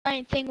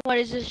giant thing? What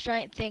is this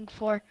giant thing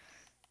for?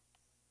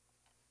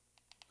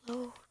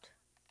 Load.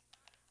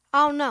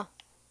 I don't know.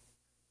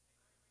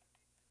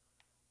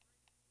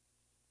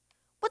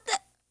 What the?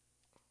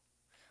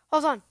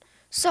 Hold on.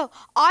 So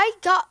I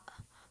got.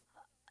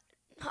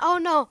 Oh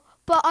no.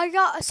 But I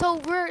got.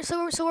 So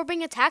we're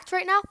being attacked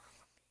right now,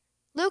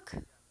 Luke.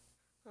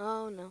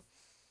 Oh no.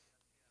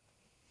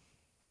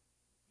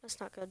 That's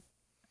not good.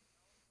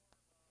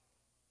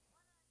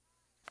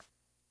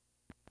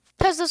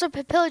 Because those are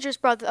pillagers,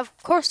 bro. Of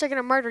course they're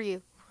gonna murder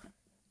you.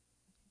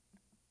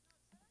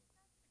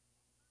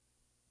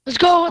 Let's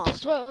go with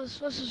this.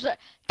 What's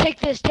take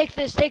this, take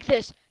this, take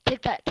this.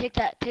 Take that, take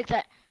that, take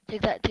that,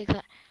 take that, take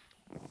that.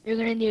 You're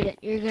gonna need it.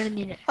 You're gonna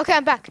need it. Okay,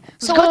 I'm back.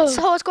 Let's go.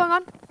 So what's going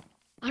on?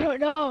 I don't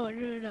know. I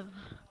don't know.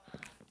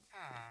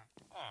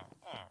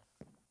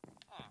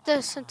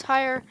 This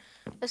entire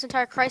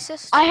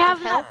crisis. I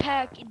have that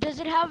pack. Does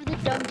it have the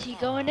dumb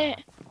Tico in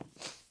it?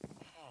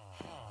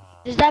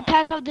 Does that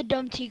pack have the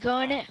dumb Tico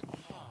in it?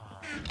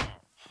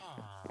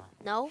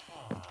 No.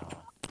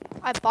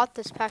 I bought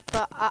this pack,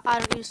 but I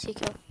don't use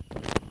Tico.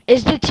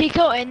 Is the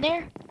Tico in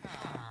there?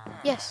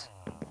 Yes.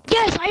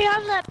 Yes, I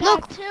have that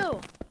pack too.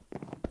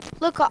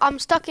 Look, I'm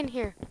stuck in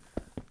here.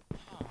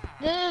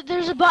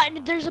 There's a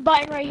button. There's a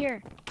button right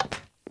here.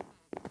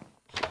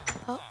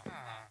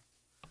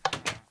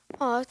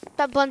 Oh,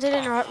 that blended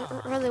in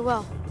really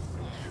well.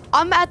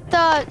 I'm at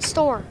the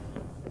store.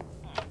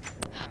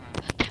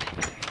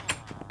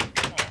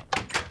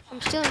 I'm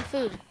stealing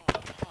food.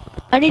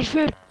 I need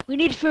food. We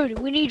need food.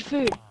 We need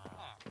food.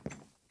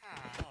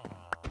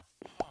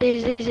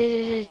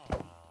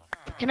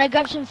 Can I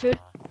grab some food?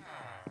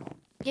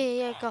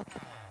 Yeah, go.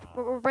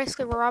 We're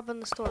basically robbing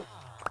the store.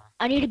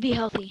 I need to be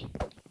healthy.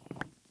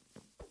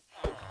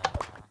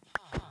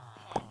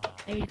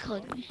 I need to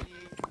collect me.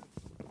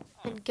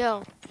 And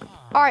go.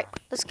 Alright,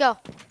 let's go.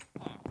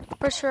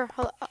 For sure.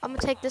 I'm gonna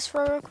take this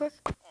for real quick.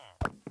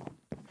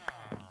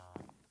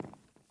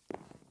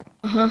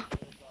 Uh-huh.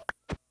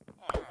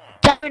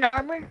 Diamond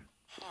armor?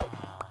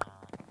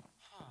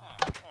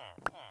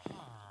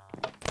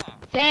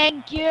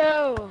 Thank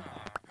you!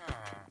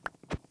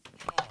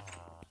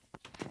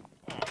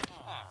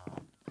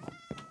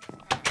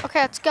 Okay,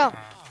 let's go.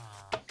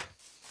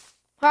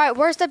 Alright,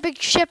 where's the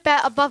big ship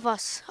at above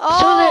us?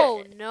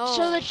 Oh, no.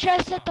 So the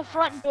chest at the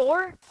front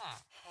door?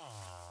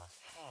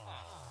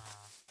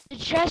 The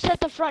chest at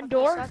the front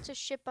door? So that's a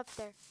ship up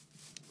there.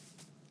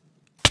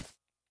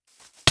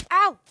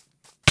 Ow!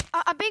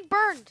 I'm being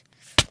burned.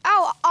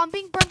 Ow, I'm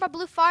being burned by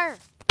blue fire.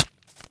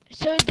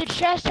 So the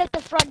chest at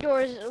the front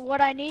door is what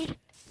I need?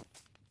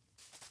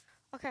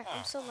 Okay,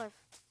 I'm still alive.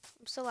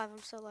 I'm still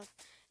alive.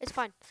 It's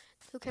fine.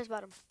 Who cares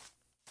about him?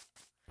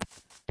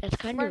 That's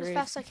kind of Run rude. as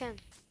fast as I can.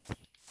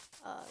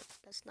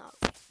 That's not.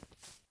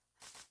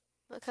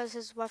 Because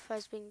his Wi-Fi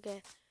is being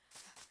gay.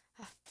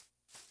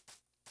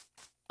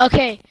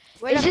 Okay,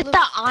 Wait, is it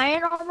the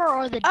iron armor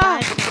or the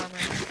diamond armor?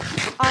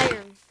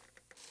 Iron.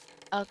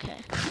 Okay.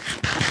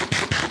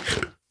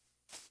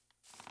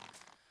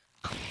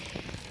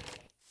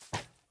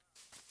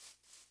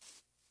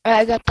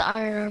 Alright, I got the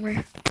iron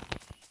armor.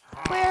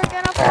 We're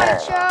gonna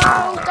fight you!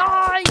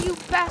 Die, you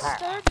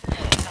bastard!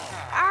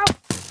 Ow!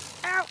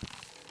 Ow!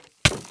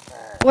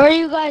 Where are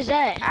you guys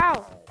at?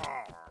 Ow!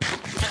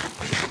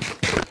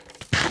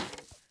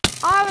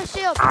 I have a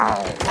shield!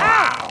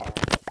 Ow!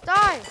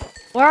 Die!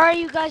 Where are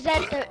you guys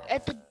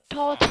at the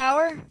tall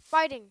tower?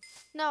 Fighting.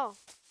 No.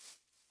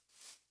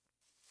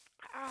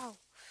 Ow.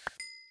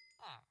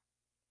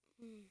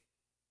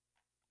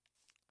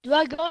 Do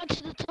I go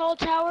into the tall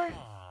tower?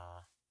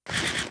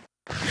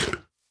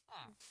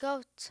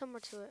 Go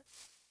somewhere to it.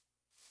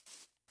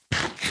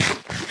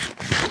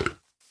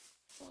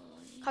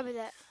 Copy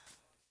that.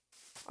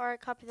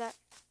 Alright, copy that.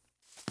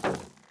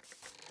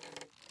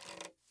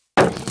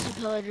 I see some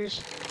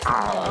pillagers.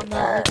 Oh, I'm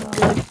not looking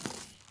good.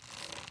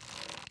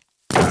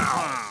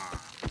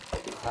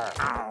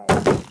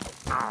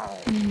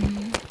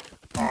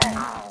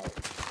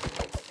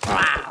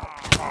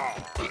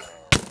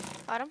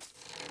 Got him?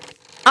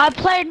 I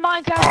played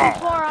Minecraft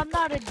before. I'm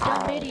not a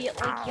dumb idiot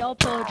like y'all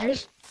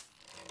pillagers.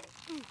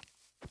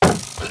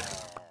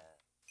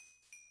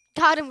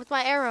 Got him with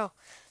my arrow.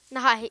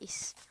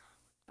 Nice.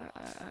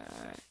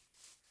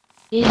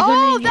 He's Oh,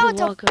 gonna that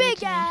was a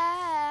big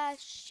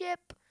ass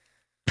ship.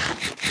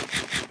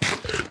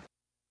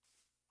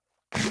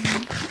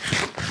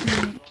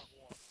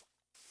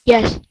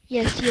 Yes.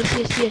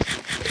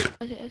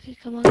 Okay,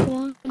 come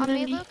on. Come at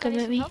me. Come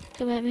at me.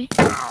 Come at me.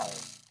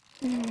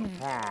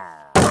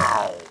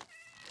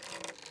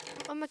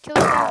 I'm gonna kill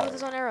this guy with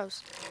his own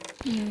arrows.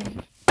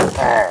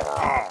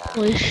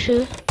 Holy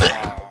shit.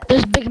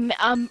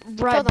 I'm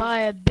right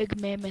by a big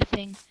mammoth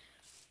thing.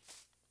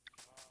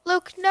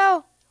 Luke,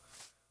 no.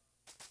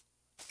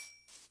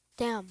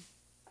 Damn.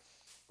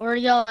 Where are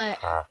y'all at?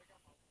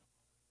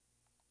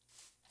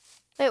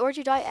 Wait, where'd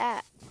you die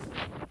at?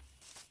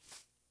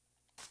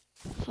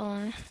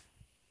 Fine.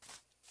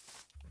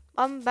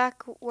 I'm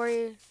back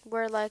where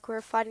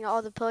we're fighting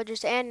all the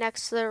pillagers and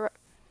next to the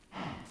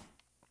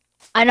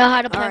I know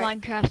how to play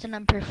Alright. Minecraft and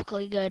I'm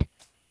perfectly good.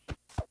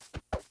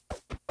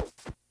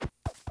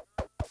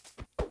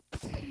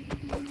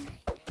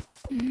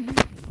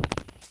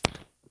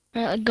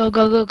 Alright, go,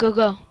 go, go, go,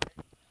 go.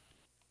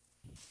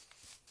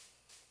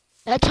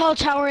 That tall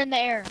tower in the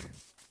air.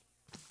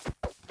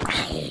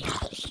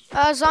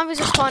 Zombies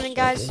are spawning,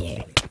 guys.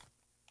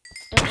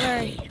 Don't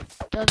worry.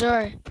 Don't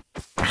worry.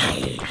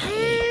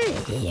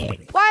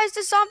 Why is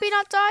the zombie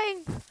not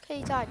dying? Okay,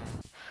 he died.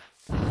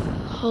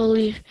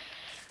 Holy.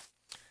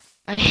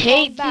 I Falling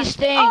hate back. these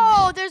things.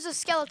 Oh, there's a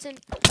skeleton.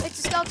 It's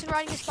a skeleton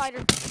riding a spider.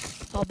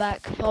 Fall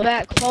back, fall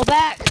back, fall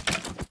back.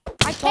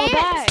 I Fall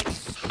can't. back.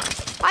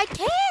 I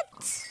can't.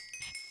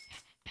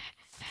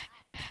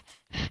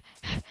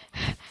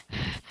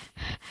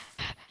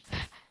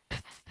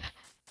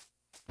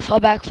 Fall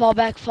back, fall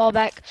back, fall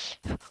back.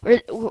 We're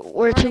too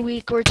Running.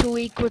 weak, we're too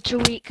weak, we're too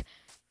weak.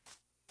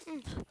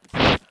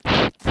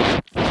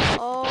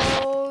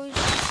 Oh,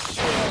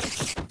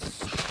 shit.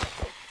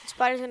 The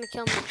spider's gonna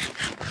kill me.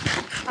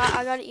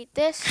 I gotta eat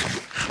this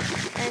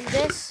and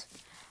this.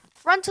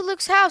 Run to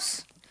Luke's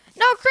house.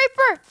 No,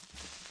 creeper.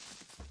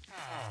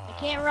 I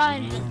can't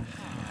run.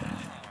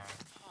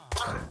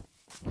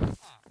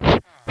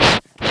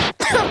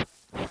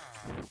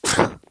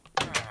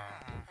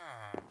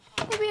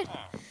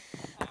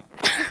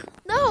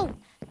 No.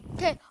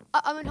 Okay,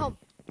 I'm in home.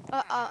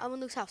 I'm in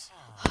Luke's house.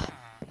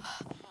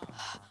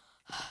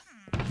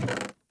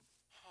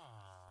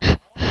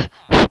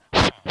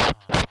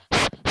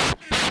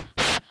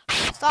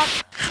 Stop.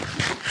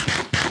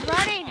 I'm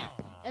running.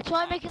 That's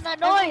why I'm making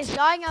that Everyone's noise.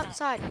 dying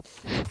outside.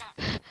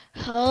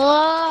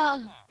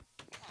 Oh.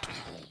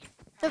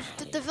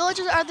 The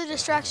villagers are the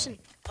distraction.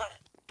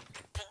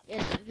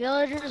 Yes,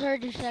 villagers are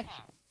distracted.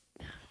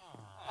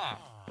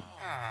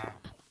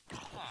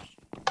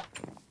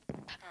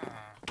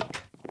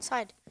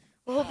 Inside.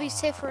 We'll be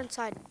safer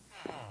inside.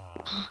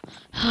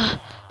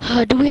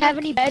 Do we have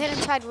any Get beds?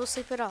 inside. We'll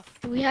sleep it off.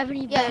 Do we have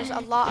any Yeah, beds?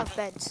 there's a lot of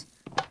beds.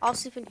 I'll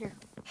sleep in here.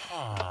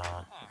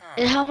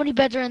 And how many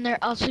beds are in there?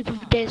 I'll sleep in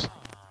for days.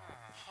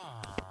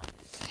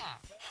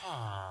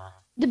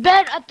 The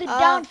bed at the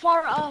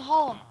downfall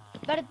hall.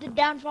 Bed at the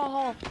downfall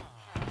hall.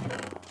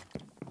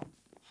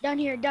 Down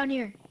here, down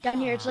here, down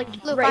here. It's like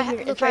Look, right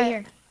here. It's right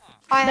here.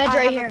 I Bed's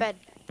right have here. a bed.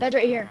 Bed's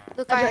right here.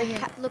 Look, Bed's right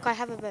here. Look, I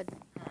have a bed.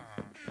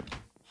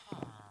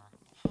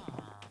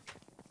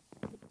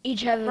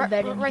 Each have a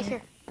bed in Right here.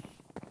 here.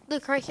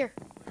 Look, right here.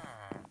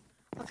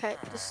 Okay,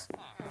 just...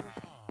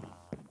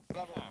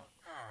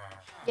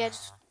 Yeah,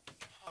 just...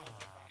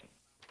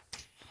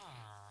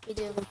 You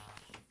do.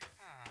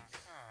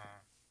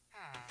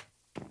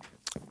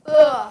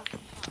 Ugh.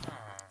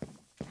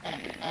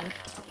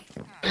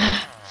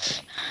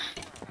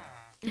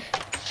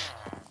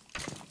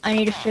 I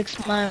need to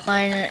fix my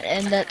mine,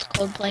 and that's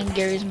called playing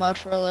Gary's mod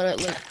for a little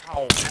like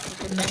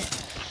a minute.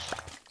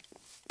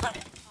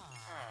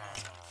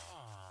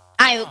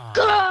 I will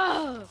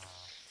go.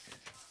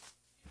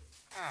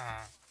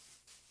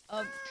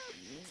 Um.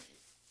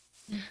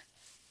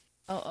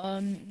 Oh,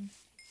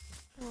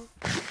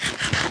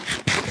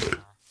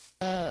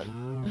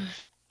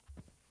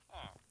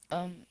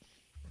 um.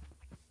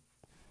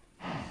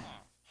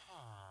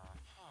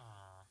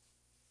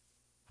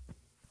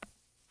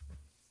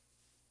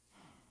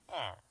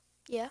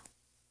 Yeah.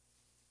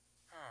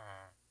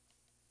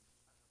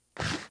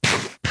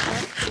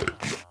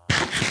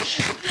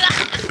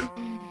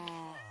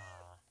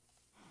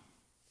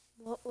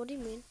 What do you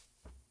mean?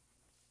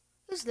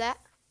 Who's that?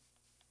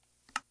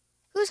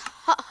 Who's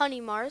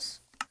Honey Mars?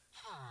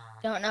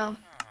 Don't know.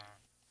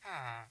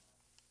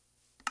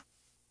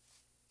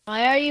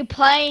 Why are you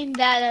playing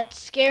that? That's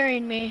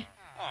scaring me.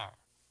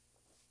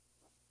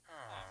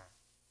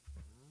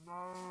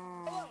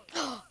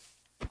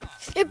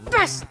 It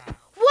burst!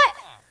 What?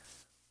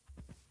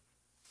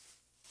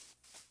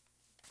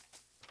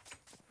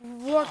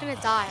 We're gonna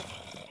die.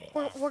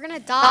 We're gonna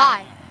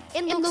die.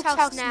 In Luke's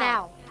house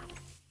now.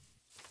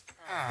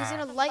 He's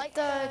gonna light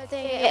the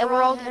thing and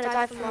we're all gonna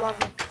die from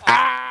lava.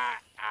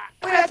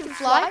 Wait, I can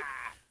fly?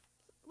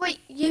 Wait,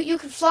 you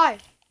can fly.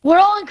 We're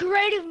all in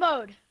creative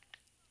mode.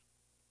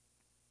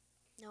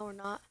 No, we're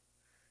not.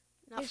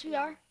 Yes, we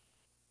are.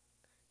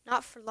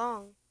 Not for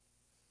long.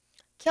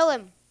 Kill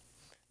him.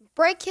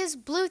 Break his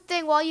blue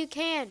thing while you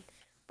can.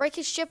 Break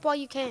his ship while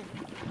you can.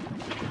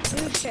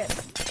 Blue ship.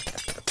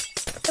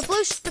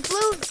 The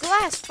blue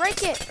glass.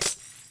 Break it.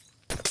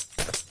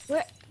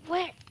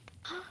 Where?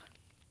 Huh?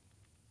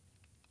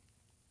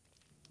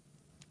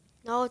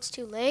 No, it's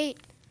too late.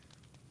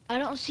 I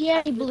don't see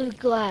any blue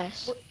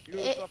glass.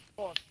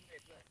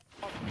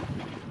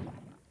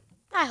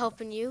 I'm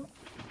helping you.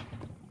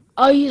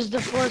 I'll use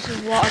the force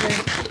of water.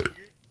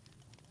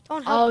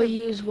 Don't help I'll him.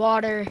 use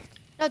water.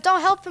 No,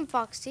 don't help him,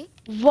 Foxy.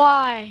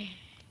 Why?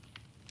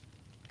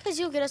 Because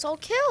you'll get us all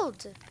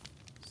killed.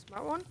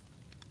 Smart one.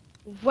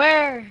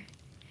 Where?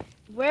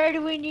 Where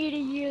do we need to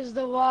use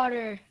the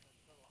water?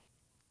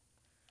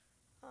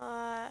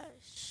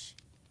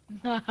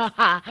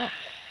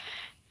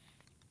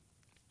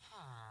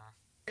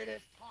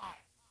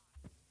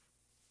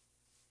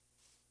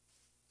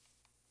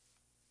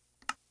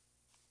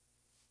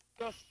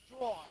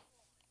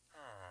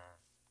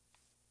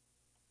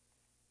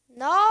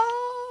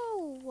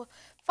 No!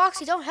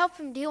 Foxy, don't help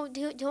him. Do you want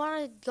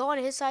to go on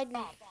his side? And...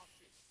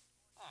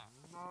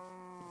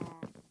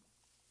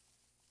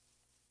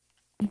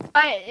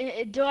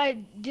 Do I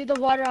do the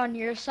water on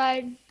your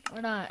side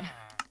or not?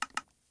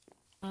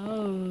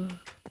 Oh.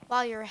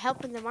 Wow, you're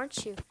helping them,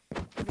 aren't you?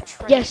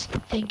 Yes.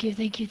 Thank you.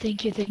 Thank you.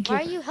 Thank you. Thank you.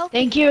 Why are you helping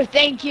Thank him? you.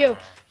 Thank you. Why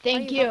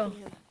Thank are you you. helping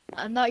him?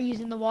 I'm not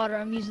using the water.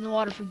 I'm using the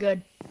water for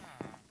good.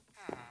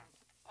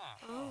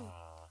 Oh.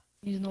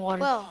 Using the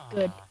water. Well.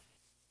 Good.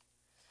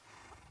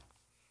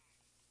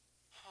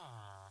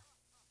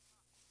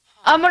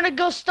 I'm gonna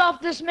go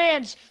stop this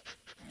man's.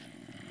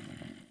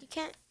 You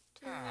can't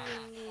do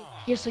anything.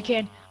 Yes, I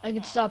can. I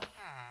can stop.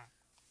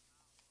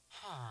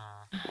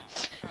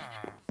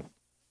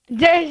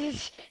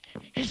 Days,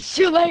 it's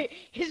too late.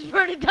 He's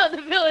burning down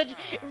the village.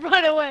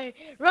 Run away.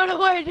 Run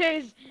away,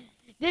 Days.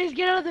 Days,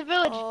 get out of the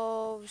village.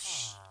 Oh,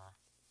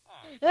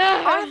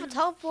 I have a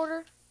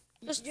teleporter.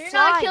 Just You're fly.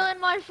 not killing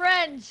my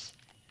friends.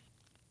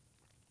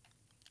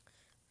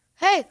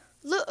 Hey,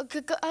 look,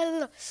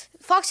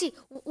 Foxy,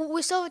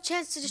 we still have a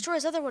chance to destroy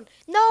his other one.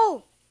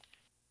 No!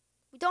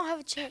 We don't have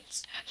a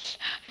chance.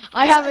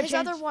 I have a his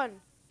chance. other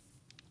one.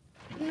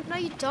 No,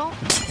 you don't.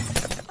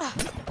 I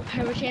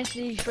have a chance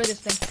to destroy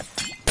this thing.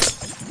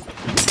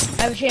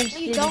 I have a chance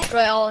to don't.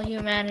 destroy all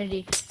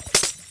humanity.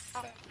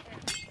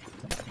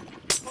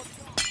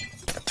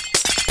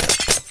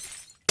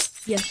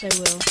 Yes, I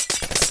will.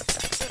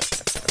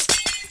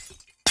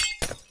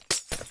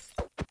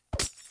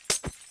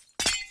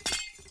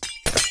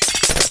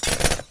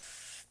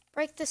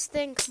 Break this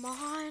thing, come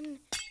on.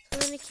 So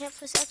then he can't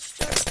place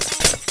extra.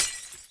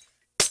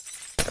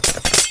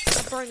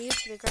 I'll burn you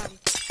to the ground.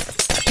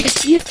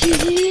 Yes,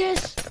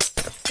 yes.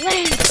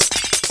 Land.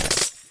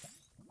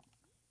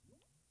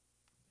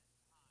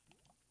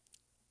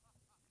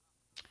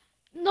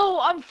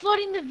 No, I'm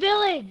flooding the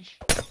village.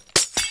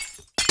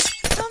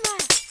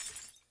 Dumbass.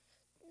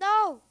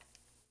 No.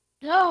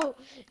 No,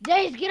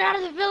 Days, get out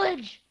of the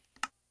village.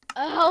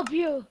 I'll help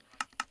you.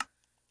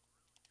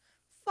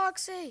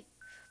 Foxy.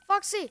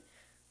 Foxy.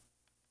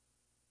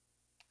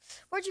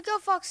 Where'd you go,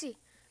 Foxy?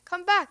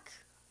 Come back.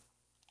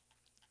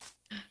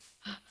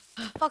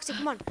 Foxy,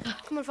 come on.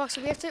 Come on,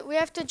 Foxy. We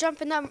have to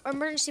jump in that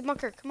emergency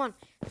bunker. Come on.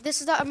 This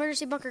is that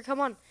emergency bunker. Come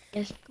on.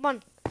 Yes. Come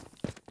on.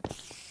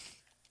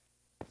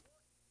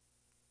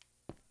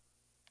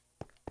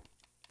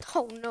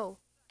 Oh no.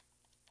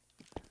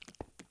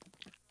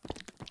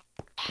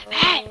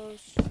 Oh,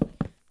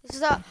 this is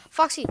that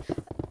Foxy.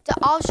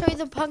 I'll show you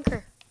the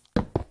bunker.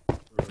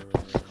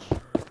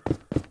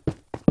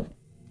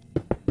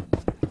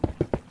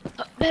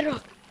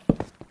 Bedrock.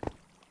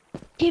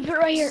 Keep it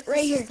right here,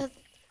 right here.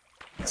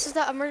 This is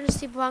the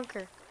emergency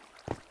bunker.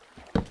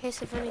 In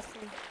case of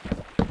anything.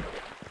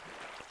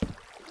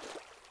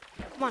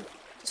 Come on,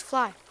 just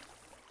fly.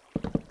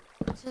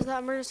 This is the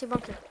emergency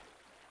bunker.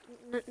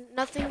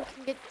 Nothing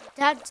can get...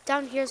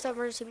 Down here is the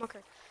emergency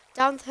bunker.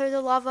 Down through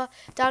the lava,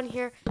 down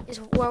here is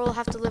where we'll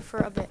have to live for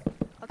a bit.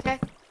 Okay?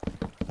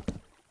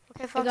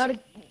 Okay, Foxy?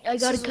 I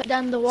gotta cut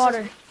down the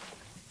water.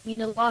 I mean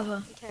the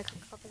lava. Okay,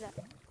 copy that.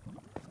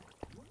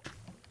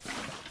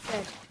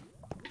 Good.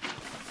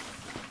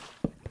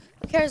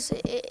 Who cares?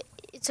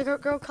 It's a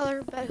girl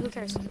color, but who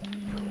cares?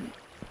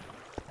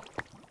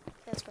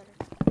 That's better.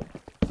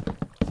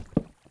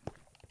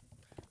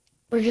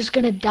 We're just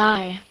gonna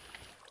die.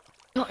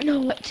 Don't know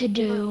what to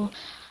do.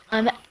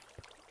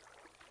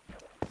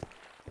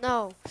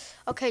 No.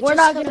 Okay, We're just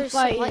not so gonna there's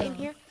fight some light you. in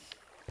here.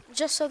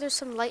 Just so there's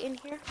some light in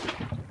here.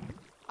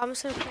 I'm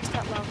just gonna press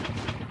that low.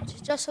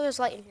 Just so there's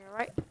light in here,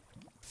 right?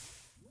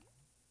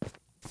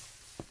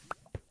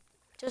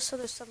 Just so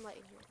there's some light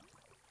in here.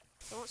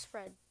 Don't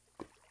spread.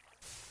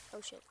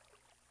 Oh shit.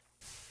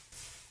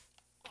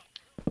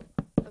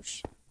 Oh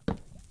shit.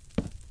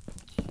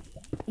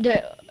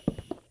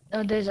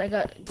 There's I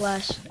got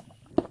glass.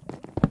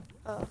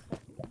 Oh.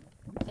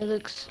 It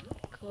looks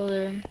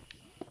cooler.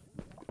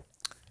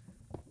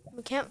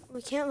 We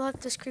can't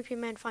let this creepy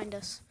man find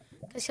us,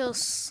 cause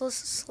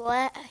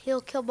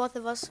he'll kill both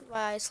of us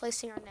by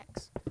slicing our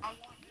necks. Damn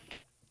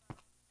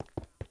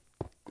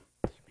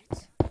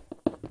it.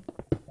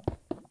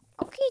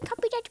 Okay,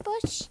 copy that,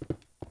 boss.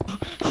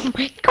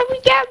 Copy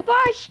that,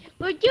 boss.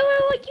 We're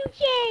doing what you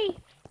say.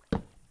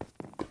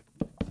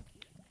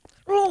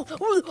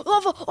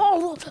 Lava!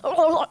 Oh!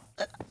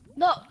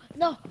 No,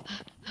 no.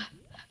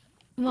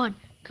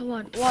 Come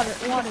on, water.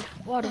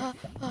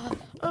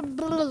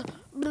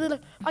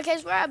 I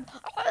can't swim.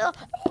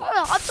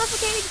 I'm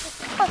suffocating.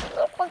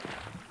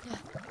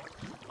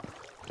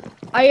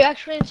 Are you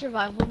actually in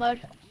survival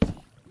mode?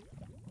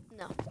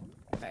 No.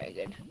 Very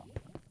good.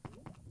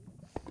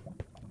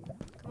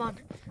 Come on.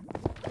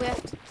 We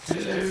have to.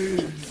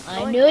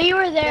 I knew you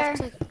were there.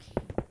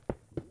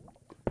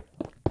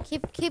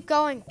 Keep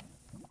going.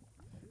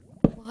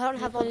 I don't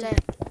have all day.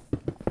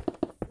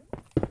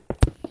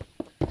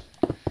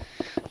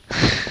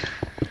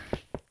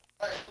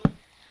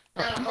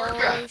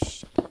 Oh,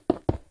 shit.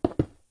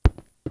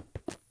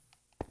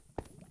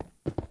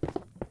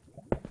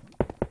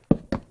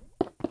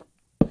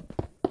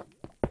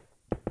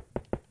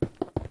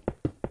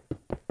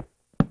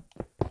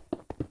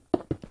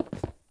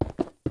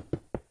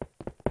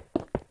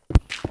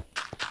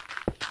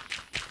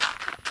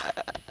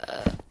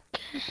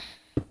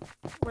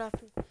 what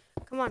happened.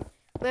 Come on.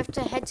 We have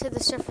to head to the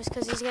surface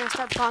because he's going to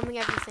start bombing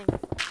everything.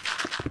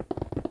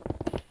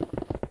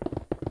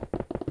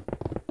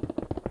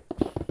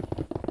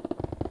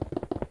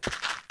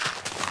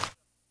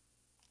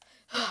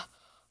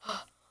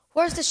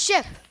 Where's the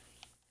ship?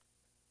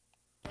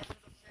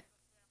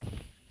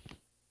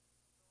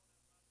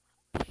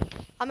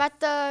 I'm at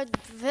the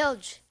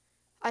village.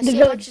 I see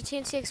a bunch of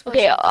TNT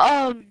explosions.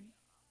 Okay,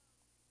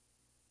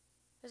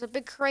 There's a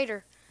big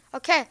crater.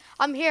 Okay,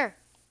 I'm here.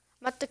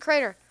 I'm at the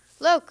crater.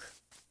 Luke.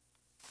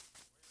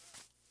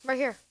 Right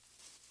here.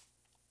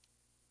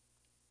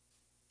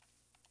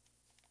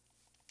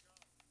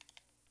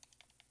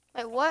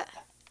 Wait, what?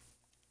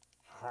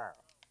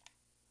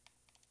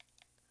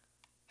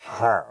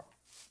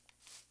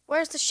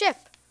 Where's the ship?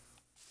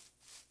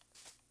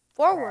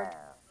 Forward.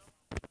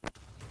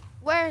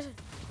 Where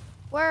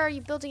are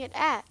you building it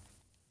at?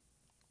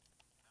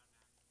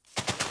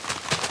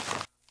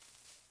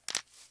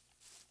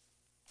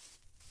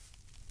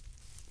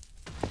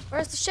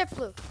 Where's the ship,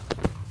 Luke?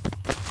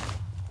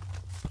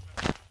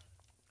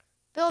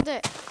 Build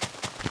it.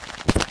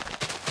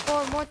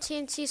 Before more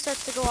TNT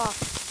starts to go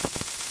off.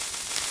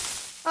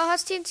 Oh,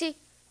 that's TNT.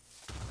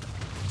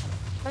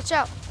 Watch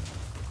out.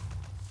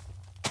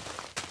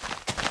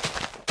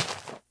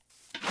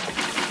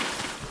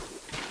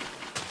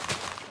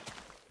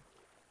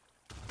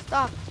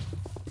 Stop.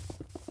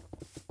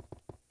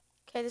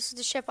 Okay, this is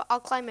the ship. I'll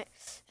climb it.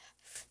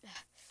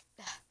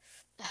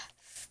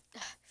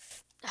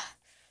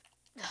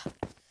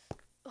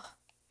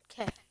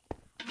 Okay,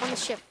 I'm on the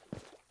ship.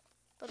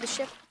 Build the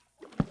ship.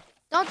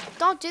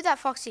 Don't do that,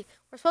 Foxy.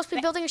 We're supposed to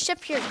be building a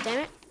ship here,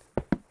 damn it.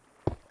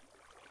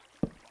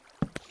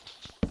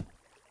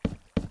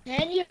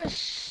 and you.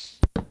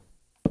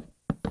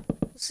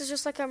 This is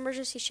just like an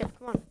emergency ship.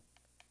 Come on.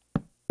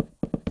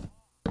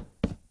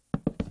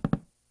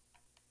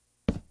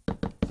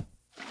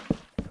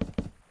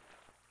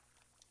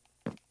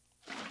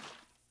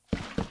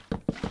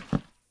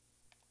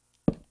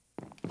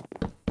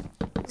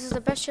 This is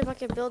the best ship I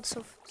can build.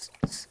 So,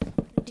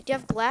 did you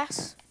have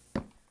glass?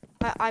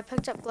 I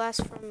picked up glass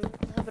from a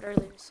little bit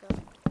earlier, so.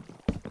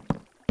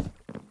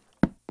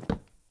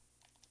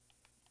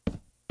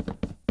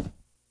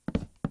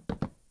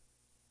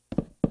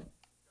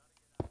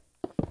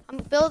 I'm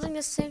building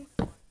this thing.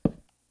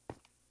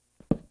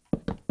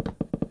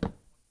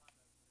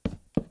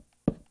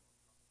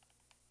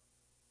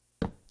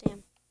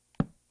 Damn.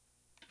 I'm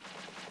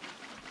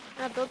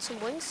gonna build some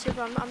wings here,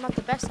 but I'm not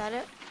the best at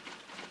it.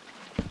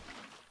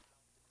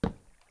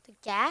 The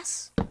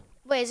gas?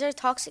 Wait, is there a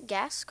toxic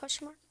gas?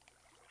 Question mark.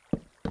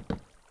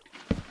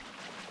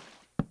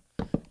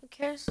 Who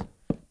cares?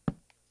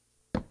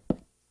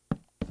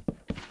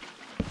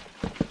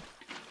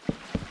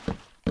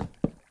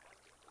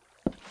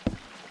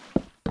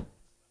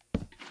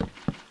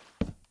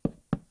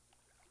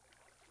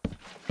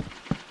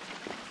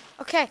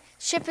 Okay,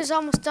 ship is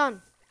almost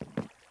done.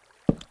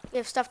 We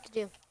have stuff to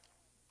do.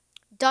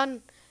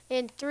 Done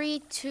in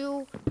 3,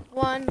 2,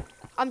 1.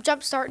 I'm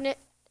jump starting it.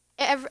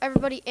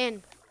 Everybody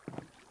in.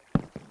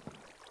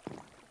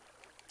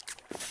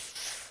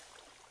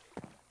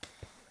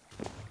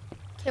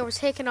 Okay, we're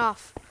taking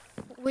off.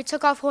 We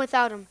took off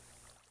without him.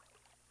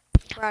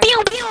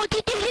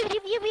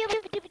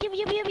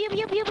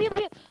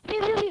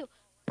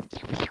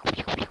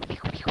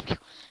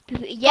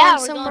 Yeah,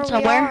 we're going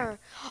somewhere.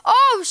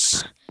 Oh,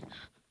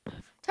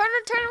 turn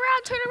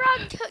around.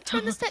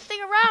 Turn this thing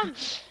around.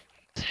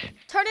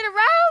 Turn it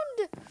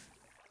around.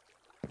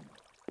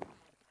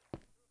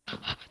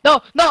 No.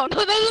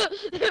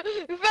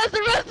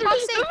 Faster.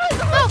 Foxy,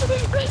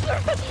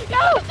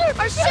 no,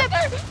 our ship.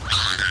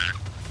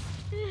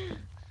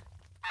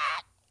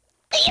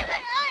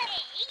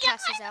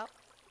 Gas is out.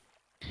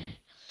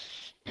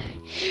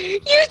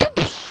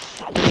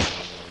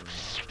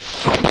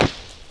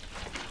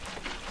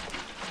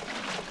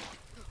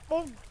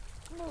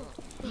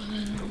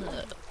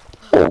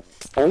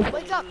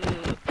 Wake up.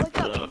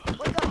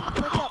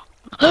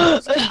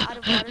 Out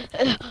of water.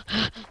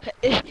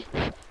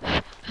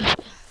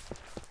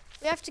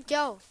 We have to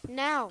go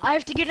now. I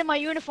have to get in my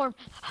uniform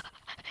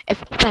as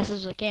fast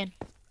as I can.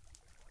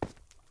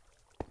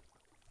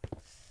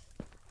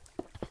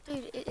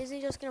 Dude, isn't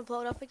he just gonna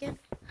blow it up again?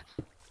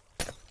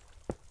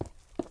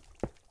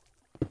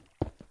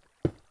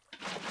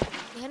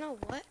 You know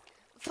what?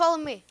 Follow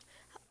me.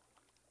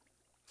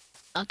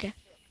 Okay.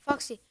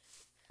 Foxy,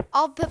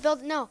 I'll build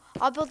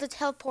a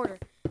teleporter.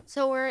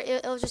 So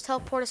it'll just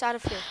teleport us out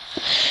of here.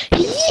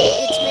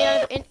 It's made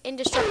out of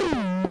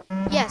indestructible.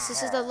 Yes,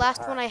 this is the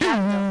last one I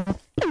have though.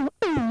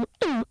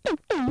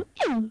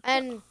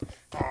 And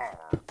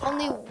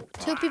only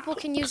 2 people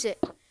can use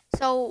it.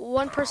 So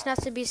 1 person has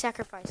to be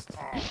sacrificed.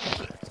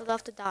 So they'll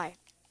have to die.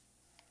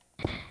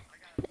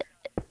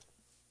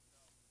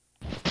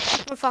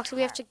 Come on, Foxy,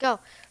 we have to go.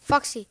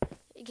 Foxy,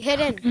 hit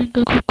in.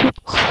 Go.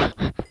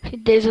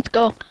 Days, let's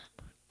go.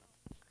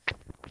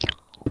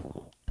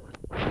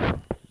 Okay,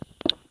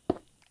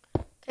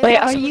 Wait,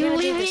 Foxy, are you we're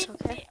gonna do leaving? this,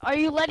 okay? Are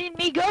you letting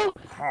me go?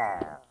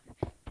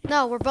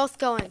 No, we're both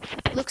going.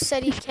 Luke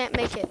said he can't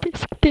make it.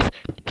 Okay?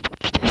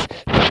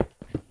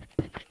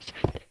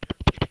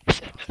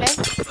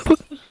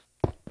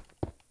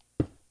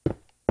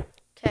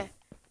 Okay.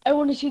 I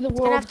want to see the It's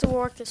gonna have world. to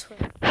work this way.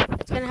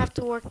 It's gonna have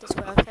to work this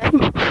way, okay?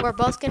 We're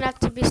both gonna have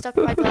to be stuck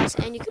by glass,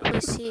 and you can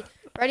only see.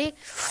 Ready?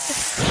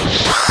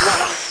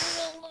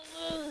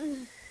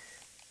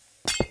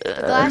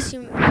 The glass,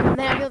 you may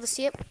not be able to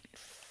see it.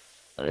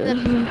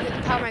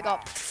 The power might go.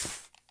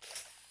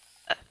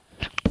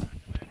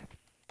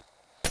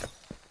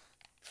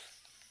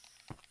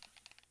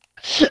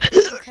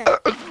 Okay.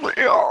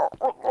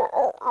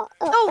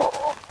 Oh!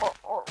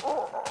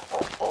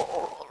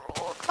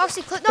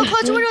 Foxy, close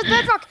your window with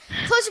bedrock!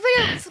 Close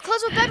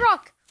with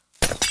bedrock!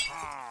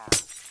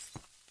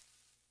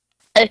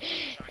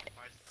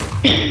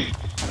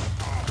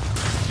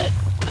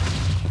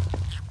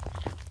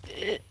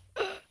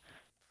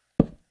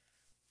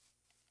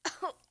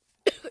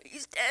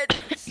 He's dead.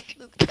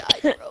 Luke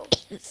died, bro.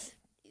 He's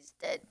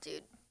dead,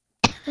 dude.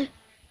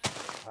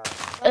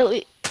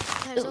 Ellie.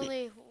 There's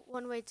only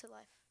one way to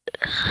life.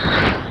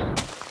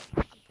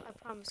 I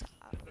promise.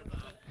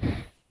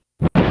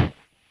 I'm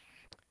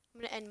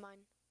gonna end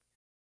mine.